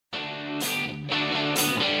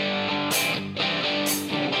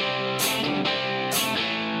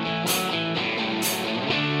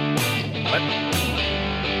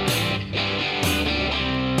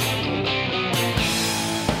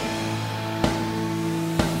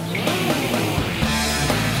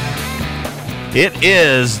It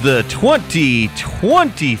is the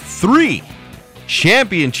 2023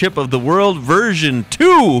 Championship of the World version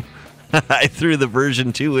 2. I threw the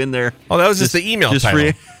version 2 in there. Oh, that was just the email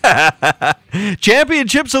title.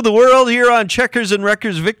 Championships of the World here on Checkers and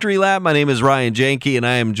Wreckers Victory Lap. My name is Ryan Janke, and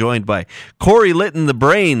I am joined by Corey Litton, the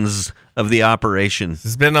brains of the operation.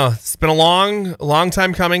 It's been a long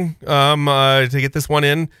time coming to get this one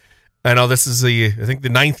in. I know this is I think the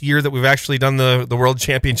 9th year that we've actually done the World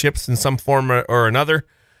Championships in some form or another,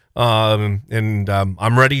 and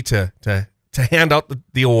I'm ready to hand out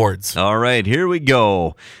the awards. All right, here we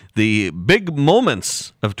go. The big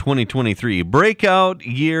moments of 2023. Breakout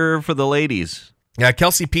year for the ladies. Yeah,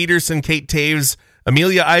 Kelsey Peterson, Kate Taves,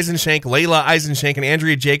 Amelia Eisenschenk, Layla Eisenschenk, and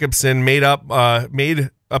Andrea Jacobson made up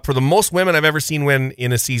for the most women I've ever seen win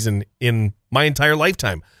in a season in my entire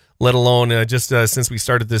lifetime, let alone just since we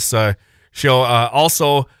started this show.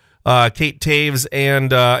 Also, Kate Taves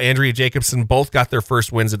and Andrea Jacobson both got their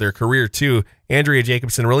first wins of their career, too. Andrea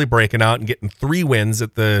Jacobson really breaking out and getting 3 wins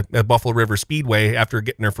at Buffalo River Speedway after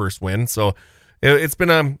getting her first win. So it's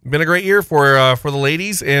been a great year for the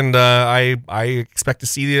ladies, and I expect to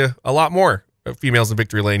see a lot more females in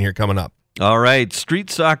Victory Lane here coming up. All right,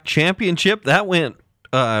 Street Stock Championship, that went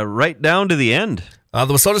right down to the end. The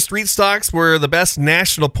Wissota Street Stocks were the best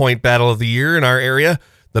national point battle of the year in our area.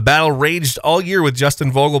 The battle raged all year with Justin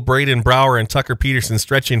Vogel, Braden Brower, and Tucker Peterson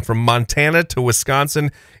stretching from Montana to Wisconsin,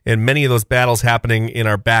 and many of those battles happening in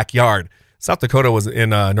our backyard. South Dakota was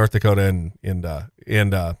in North Dakota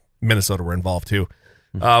and Minnesota were involved too.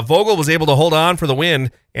 Vogel was able to hold on for the win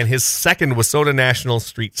and his second Wissota National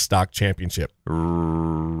Street Stock Championship.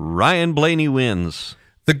 Ryan Blaney wins.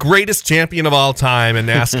 The greatest champion of all time in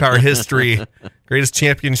NASCAR history. Greatest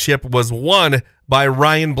championship was won by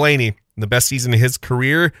Ryan Blaney. The best season of his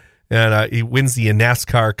career, and he wins the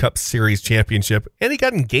NASCAR Cup Series championship, and he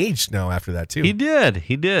got engaged now after that too. He did.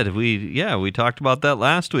 We talked about that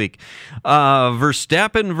last week.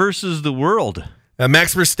 Verstappen versus the world.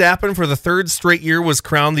 Max Verstappen, for the 3rd straight year, was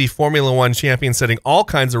crowned the Formula One champion, setting all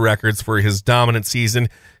kinds of records for his dominant season.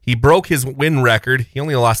 He broke his win record. He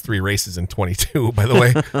only lost 3 races in 22, by the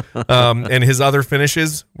way. And his other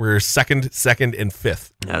finishes were second, and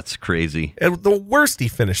 5th. That's crazy. And the worst, he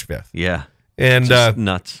finished 5th. Yeah. And just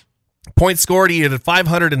nuts. Points scored, he had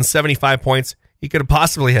 575 points. He could have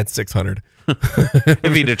possibly had 600.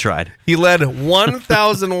 If he'd have tried. He led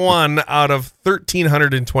 1,001 out of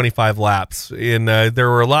 1,325 laps, and there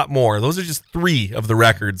were a lot more. Those are just 3 of the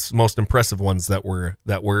records, most impressive ones that were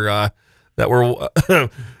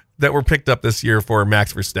picked up this year for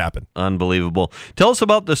Max Verstappen. Unbelievable. Tell us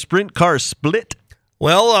about the sprint car split.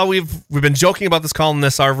 Well, we've been joking about this, calling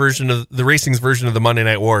this our version of the racing's version of the Monday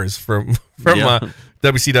Night Wars from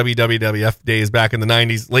WCW WWF days back in the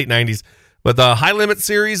 90s, late 90s. But the High Limit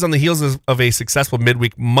Series, on the heels of a successful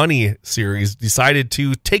midweek money series, decided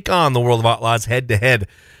to take on the World of Outlaws head-to-head.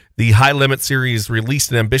 The High Limit Series released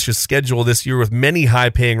an ambitious schedule this year with many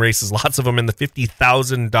high-paying races, lots of them in the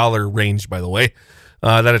 $50,000 range, by the way,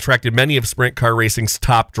 that attracted many of sprint car racing's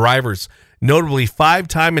top drivers, notably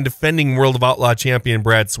 5-time and defending World of Outlaw champion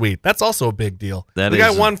Brad Sweet. That's also a big deal. The guy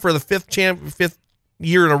won for the 5th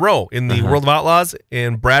year in a row in the World of Outlaws,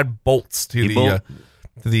 and Brad bolts to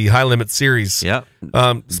the High Limit Series. Yeah.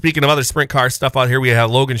 Speaking of other sprint car stuff out here, we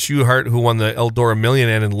have Logan Schuchart, who won the Eldora Million,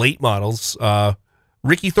 and in late models,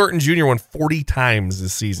 Ricky Thornton Jr. won 40 times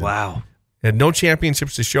this season. Wow. Had no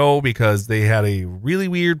championships to show because they had a really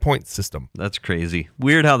weird point system. That's crazy.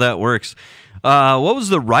 Weird how that works. What was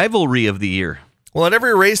the rivalry of the year? Well, at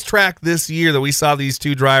every racetrack this year that we saw these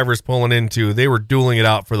 2 drivers pulling into, they were dueling it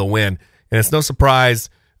out for the win. And it's no surprise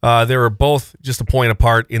they were both just a point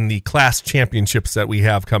apart in the class championships that we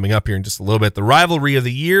have coming up here in just a little bit. The rivalry of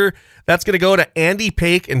the year, that's going to go to Andy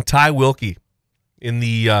Pake and Ty Wilkie in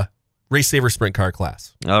the Race Saver Sprint Car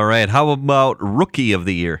class. All right. How about Rookie of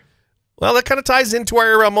the Year? Well, that kind of ties into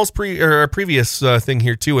our previous thing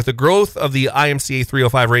here, too. With the growth of the IMCA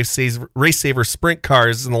 305 Race Saver Sprint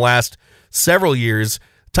Cars in the last several years,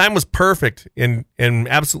 time was perfect and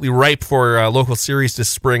absolutely ripe for local series to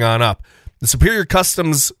spring on up. The Superior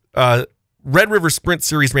Customs Red River Sprint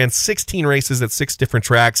Series ran 16 races at 6 different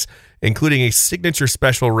tracks, including a signature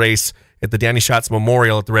special race at the Danny Schatz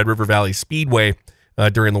Memorial at the Red River Valley Speedway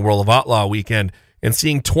during the World of Outlaw weekend. And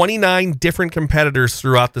seeing 29 different competitors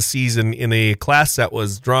throughout the season in a class that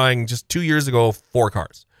was drawing just 2 years ago 4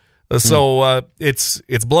 cars. So it's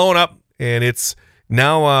blowing up, and it's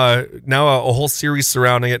now a whole series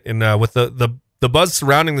surrounding it. And with the buzz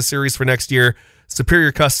surrounding the series for next year,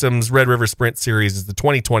 Superior Customs Red River Sprint Series is the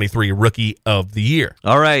 2023 Rookie of the Year.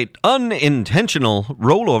 All right, unintentional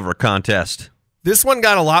rollover contest. This one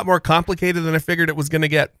got a lot more complicated than I figured it was going to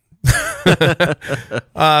get.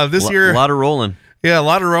 This year, a lot of rolling. Yeah, a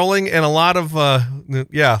lot of rolling and a lot of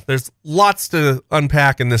there's lots to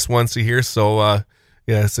unpack in this one. So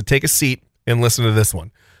take a seat and listen to this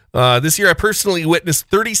one. This year, I personally witnessed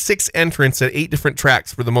 36 entrants at 8 different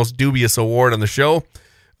tracks for the most dubious award on the show.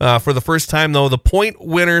 For the first time, though, the point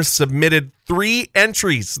winner submitted 3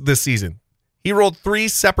 entries this season. He rolled 3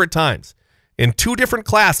 separate times in 2 different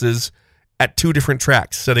classes at 2 different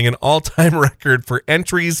tracks, setting an all-time record for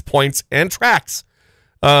entries, points, and tracks.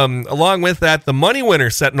 Along with that, the money winner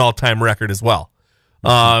set an all-time record as well.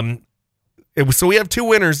 So we have 2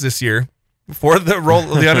 winners this year for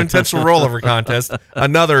the unintentional rollover contest.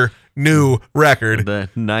 Another new record.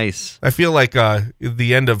 Nice. I feel like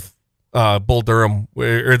the end of Bull Durham,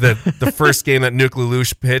 or the first game that Nuke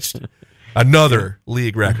Lelouch pitched. Another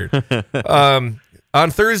league record. On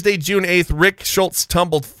Thursday, June 8th, Rick Schultz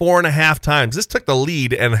tumbled 4.5 times. This took the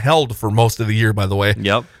lead and held for most of the year, by the way.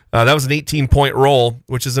 Yep. That was an 18-point roll,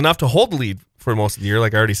 which is enough to hold the lead for most of the year,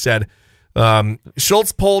 like I already said.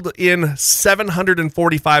 Schultz pulled in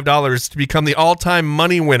 $745 to become the all-time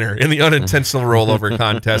money winner in the unintentional rollover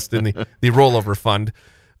contest in the rollover fund.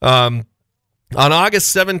 On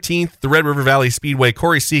August 17th, the Red River Valley Speedway,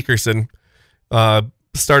 Corey Seekerson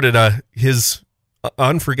started his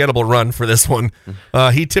unforgettable run for this one.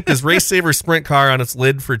 He tipped his Race Saver sprint car on its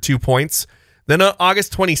lid for 2 points. Then on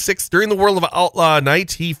August 26th, during the World of Outlaw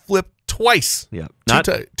night, he flipped twice. Yeah, two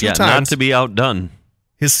times. Not to be outdone.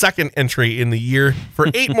 His second entry in the year for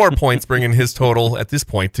 8 more points, bringing his total at this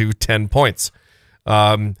point to 10 points.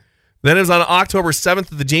 Then it was on October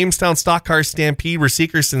 7th at the Jamestown Stock Car Stampede where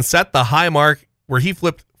Seekerson set the high mark where he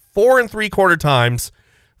flipped 4 3/4 times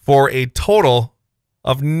for a total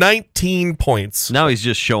of 19 points. Now he's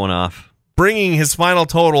just showing off. Bringing his final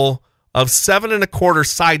total of 7 1/4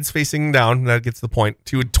 sides facing down, that gets the point,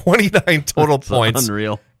 to 29 total points.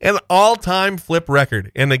 Unreal. An all-time flip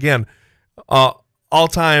record. And again,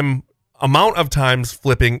 all-time amount of times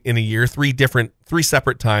flipping in a year, 3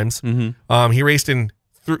 separate times. Mm-hmm. He raced in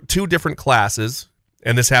 2 different classes,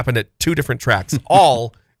 and this happened at 2 different tracks,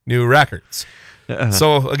 all new records.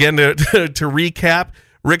 So again, to recap,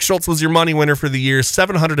 Rick Schultz was your money winner for the year,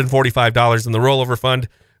 $745 in the rollover fund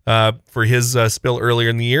for his spill earlier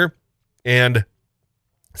in the year, and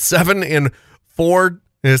 7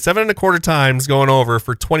 1/4 times going over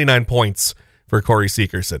for 29 points for Corey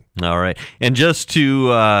Seekerson. All right, and just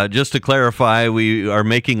to clarify, we are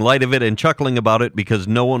making light of it and chuckling about it because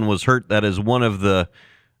no one was hurt. That is one of the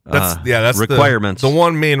that's requirements. The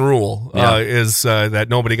one main rule is that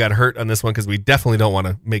nobody got hurt on this one because we definitely don't want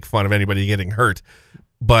to make fun of anybody getting hurt.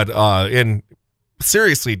 But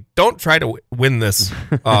seriously, don't try to win this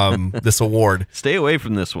this award. Stay away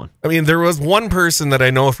from this one. I mean, there was one person that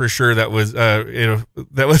I know for sure that was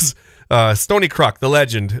Stony Kruk, the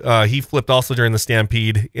legend. He flipped also during the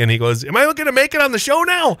Stampede, and he goes, "Am I going to make it on the show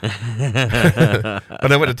now?"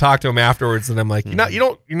 But I went to talk to him afterwards, and I'm like,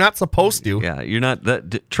 "You're not supposed to." Yeah, you're not.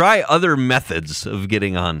 Try other methods of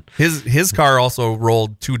getting on. His car also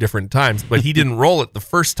rolled 2 different times, but he didn't roll it the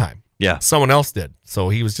first time. Yeah, someone else did, so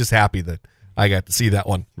he was just happy that I got to see that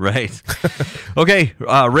one. Right. Okay,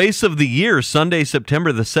 race of the year, Sunday,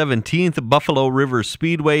 September the 17th, Buffalo River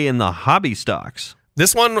Speedway in the hobby stocks.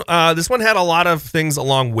 This one had a lot of things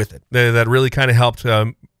along with it that really kind of helped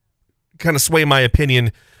kind of sway my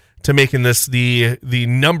opinion to making this the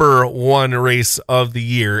number 1 race of the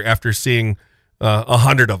year after seeing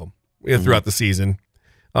 100 of them throughout the season.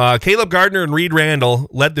 Caleb Gardner and Reed Randall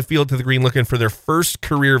led the field to the green looking for their first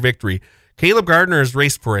career victory. Caleb Gardner has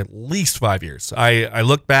raced for at least 5 years. I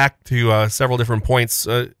looked back to several different points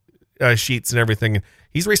sheets and everything.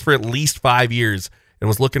 He's raced for at least 5 years and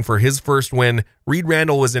was looking for his first win. Reed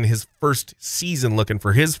Randall was in his first season looking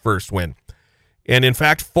for his first win. And in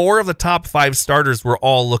fact, 4 of the top 5 starters were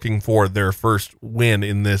all looking for their first win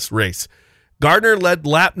in this race. Gardner led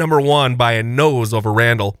lap number 1 by a nose over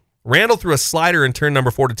Randall. Randall threw a slider in turn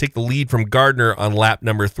number 4 to take the lead from Gardner on lap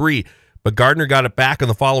number 3. But Gardner got it back on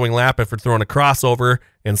the following lap after throwing a crossover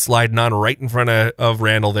and sliding on right in front of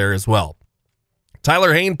Randall there as well.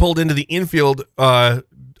 Tyler Hayne pulled into the infield about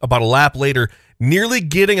a lap later, nearly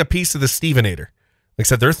getting a piece of the Stevenator. Like I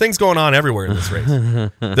said, there are things going on everywhere in this race.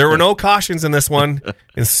 There were no cautions in this one,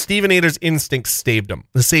 and Stevenator's instincts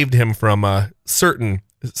saved him from certain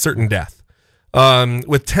death.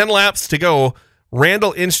 With 10 laps to go,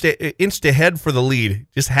 Randall inched ahead for the lead,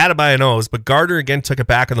 just had it by a nose, but Gardner again took it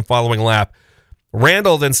back in the following lap.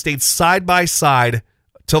 Randall then stayed side by side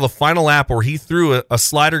till the final lap where he threw a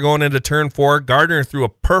slider going into turn 4. Gardner threw a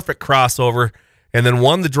perfect crossover and then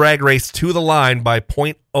won the drag race to the line by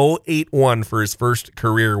 .081 for his first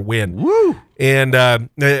career win. Woo! And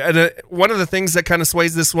one of the things that kind of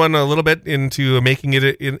sways this one a little bit into making it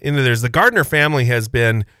into there's the Gardner family has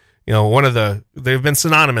been, they've been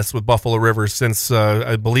synonymous with Buffalo River since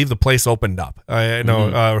I believe the place opened up. I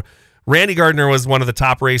know Randy Gardner was one of the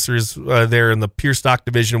top racers there in the pure stock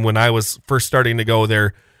division when I was first starting to go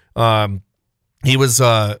there. He was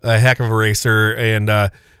a heck of a racer, and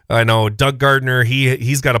I know Doug Gardner.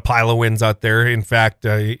 He's got a pile of wins out there. In fact,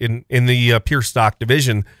 in the pure stock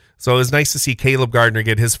division. So it was nice to see Caleb Gardner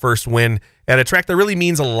get his first win at a track that really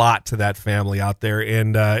means a lot to that family out there,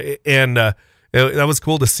 and that was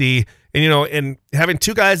cool to see. And and having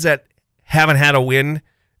two guys that haven't had a win.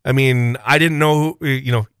 I mean, I didn't know.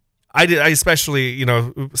 I especially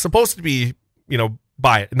supposed to be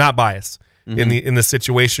not biased in the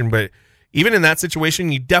situation, but even in that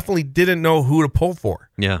situation, you definitely didn't know who to pull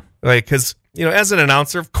for. Yeah, because as an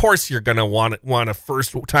announcer, of course you're gonna want a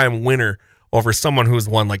first time winner over someone who's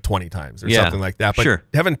won like 20 times or something like that. But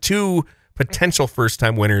having two potential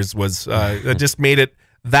first-time winners was that just made it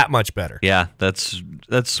that much better. Yeah, that's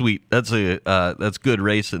sweet. That's good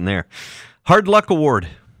racing there. Hard Luck Award.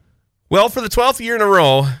 Well, for the 12th year in a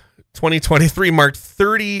row, 2023 marked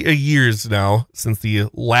 30 years now since the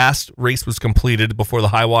last race was completed before the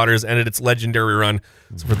High Waters ended its legendary run.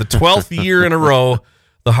 So for the 12th year in a row,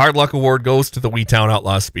 the Hard Luck Award goes to the Weetown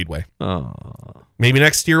Outlaws Speedway. Oh. Maybe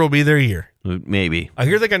next year will be their year. Maybe. I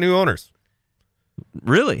hear they got new owners.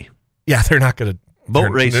 Really? Yeah, they're not going to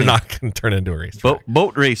racing. They're not going to turn into a race.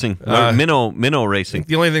 Boat racing. Minnow racing.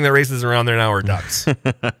 The only thing that races around there now are ducks.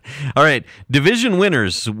 All right. Division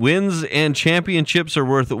winners. Wins and championships are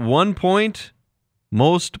worth 1 point.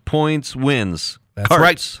 Most points wins. That's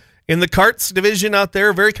right. In the karts division out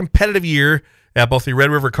there, very competitive year at both the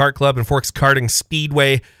Red River Kart Club and Forks Karting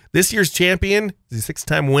Speedway. This year's champion, the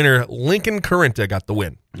 6-time winner, Lincoln Carrenta, got the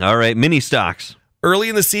win. All right, mini stocks. Early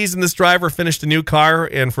in the season, this driver finished a new car,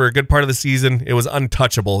 and for a good part of the season, it was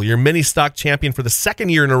untouchable. Your mini stock champion for the second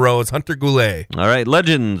year in a row is Hunter Goulet. All right,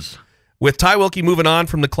 legends. With Ty Wilkie moving on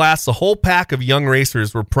from the class, the whole pack of young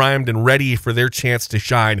racers were primed and ready for their chance to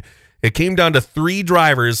shine. It came down to 3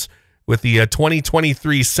 drivers, with the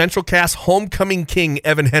 2023 Central Cast Homecoming King,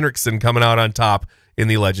 Evan Henriksen, coming out on top in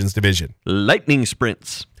the Legends division. Lightning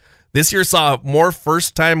sprints. This year saw more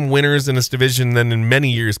first-time winners in this division than in many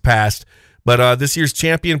years past, but this year's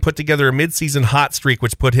champion put together a mid-season hot streak,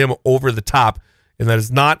 which put him over the top, and that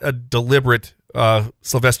is not a deliberate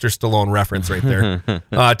Sylvester Stallone reference right there.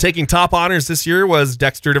 Taking top honors this year was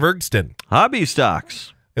Dexter DeVergston. Hobby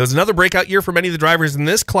stocks. It was another breakout year for many of the drivers in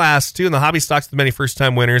this class, too, in the hobby stocks, the many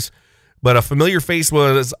first-time winners, but a familiar face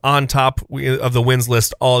was on top of the wins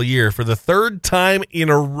list all year. For the third time in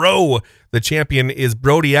a row, the champion is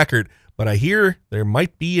Brody Eckert. But I hear there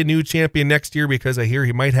might be a new champion next year because I hear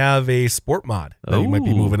he might have a sport mod that he might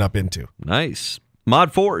be moving up into. Nice.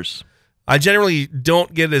 Mod 4s. I generally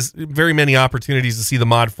don't get as very many opportunities to see the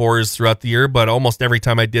Mod 4s throughout the year, but almost every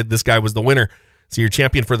time I did, this guy was the winner. So your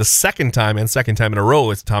champion for the second time in a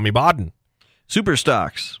row is Tommy Bodden. Super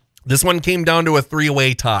stocks. This one came down to a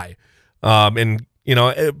 3-way tie. And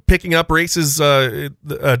picking up races on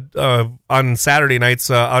Saturday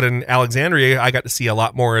nights out in Alexandria, I got to see a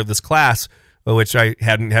lot more of this class, which I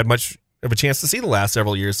hadn't had much of a chance to see the last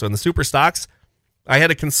several years. So in the super stocks, I had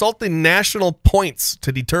to consult the national points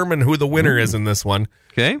to determine who the winner is in this one.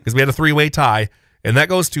 Okay. Because we had a 3-way tie, and that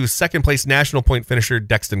goes to second place national point finisher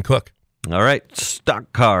Dexton Cook. All right,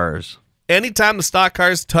 stock cars. Anytime the stock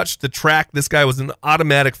cars touched the track, this guy was an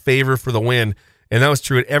automatic favor for the win. And that was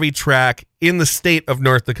true at every track in the state of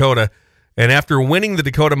North Dakota. And after winning the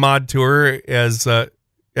Dakota Mod Tour as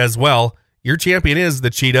well, your champion is the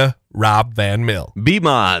Cheetah, Rob Van Mill.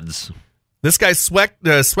 B-Mods. This guy swept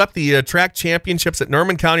the track championships at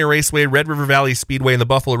Norman County Raceway, Red River Valley Speedway, and the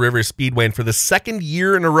Buffalo River Speedway. And for the second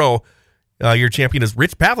year in a row, your champion is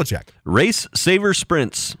Rich Pavlicek. Race Saver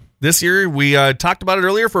Sprints. This year, we talked about it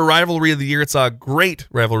earlier for Rivalry of the Year. It's a great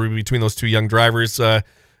rivalry between those two young drivers.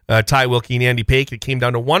 Ty Wilkie and Andy Pake. It came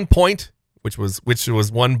down to 1 point, which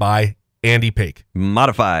was won by Andy Pake.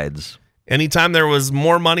 Modifieds. Anytime there was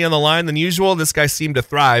more money on the line than usual, this guy seemed to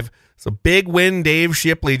thrive. So big win, Dave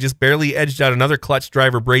Shipley just barely edged out another clutch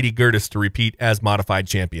driver, Brady Gertis, to repeat as modified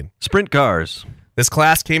champion. Sprint cars. This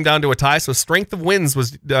class came down to a tie, so strength of wins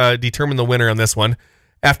was determined the winner on this one.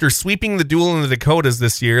 After sweeping the duel in the Dakotas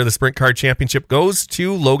this year, the sprint car championship goes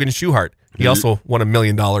to Logan Schuchart. He also won $1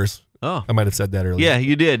 million. Oh, I might have said that earlier. Yeah,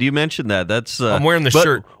 you did. You mentioned that. That's I'm wearing the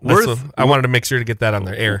shirt. I wanted to make sure to get that on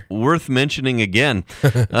the air. Worth mentioning again.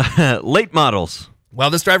 Late models. Well,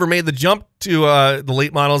 this driver made the jump to the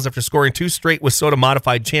late models after scoring 2 straight WISSOTA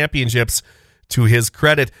Modified Championships. To his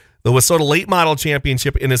credit, the WISSOTA Late Model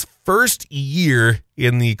Championship in his first year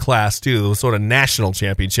in the Class 2, the WISSOTA National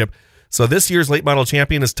Championship. So this year's late model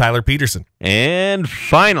champion is Tyler Peterson. And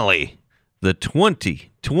finally, the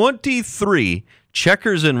 2023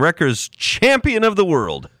 Checkers and Wreckers Champion of the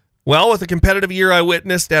World. Well, with a competitive year I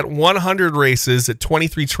witnessed at 100 races at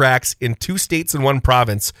 23 tracks in 2 states and 1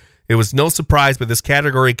 province, it was no surprise, but this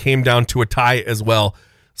category came down to a tie as well.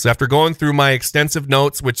 So after going through my extensive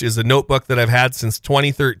notes, which is a notebook that I've had since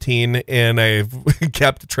 2013, and I've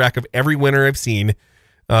kept track of every winner I've seen,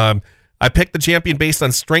 I picked the champion based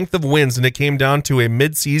on strength of wins, and it came down to a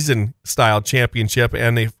mid-season style championship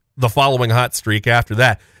and the following hot streak after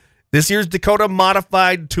that. This year's Dakota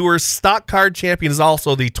Modified Tour Stock Car Champion is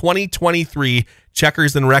also the 2023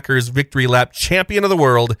 Checkers and Wreckers Victory Lap Champion of the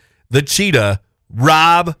World, the Cheetah,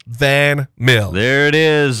 Rob Van Mill. There it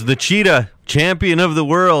is, the Cheetah, Champion of the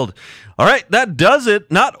World. All right, that does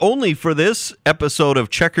it, not only for this episode of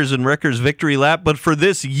Checkers and Wreckers Victory Lap, but for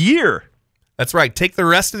this year. That's right. Take the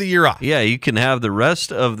rest of the year off. Yeah, you can have the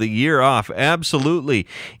rest of the year off. Absolutely.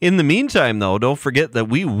 In the meantime, though, don't forget that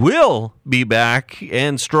we will be back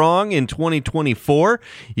and strong in 2024.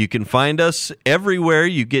 You can find us everywhere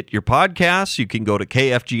you get your podcasts. You can go to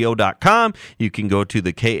kfgo.com. You can go to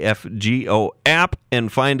the KFGO app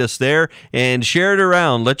and find us there and share it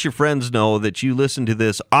around. Let your friends know that you listen to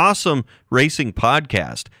this awesome racing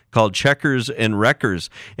podcast called Checkers and Wreckers.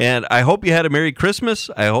 And I hope you had a Merry Christmas.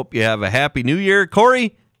 I hope you have a Happy New Year.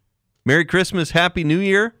 Corey, Merry Christmas, Happy New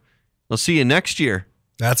Year. We'll see you next year.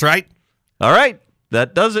 That's right. All right.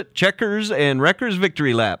 That does it. Checkers and Wreckers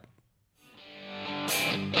Victory Lap.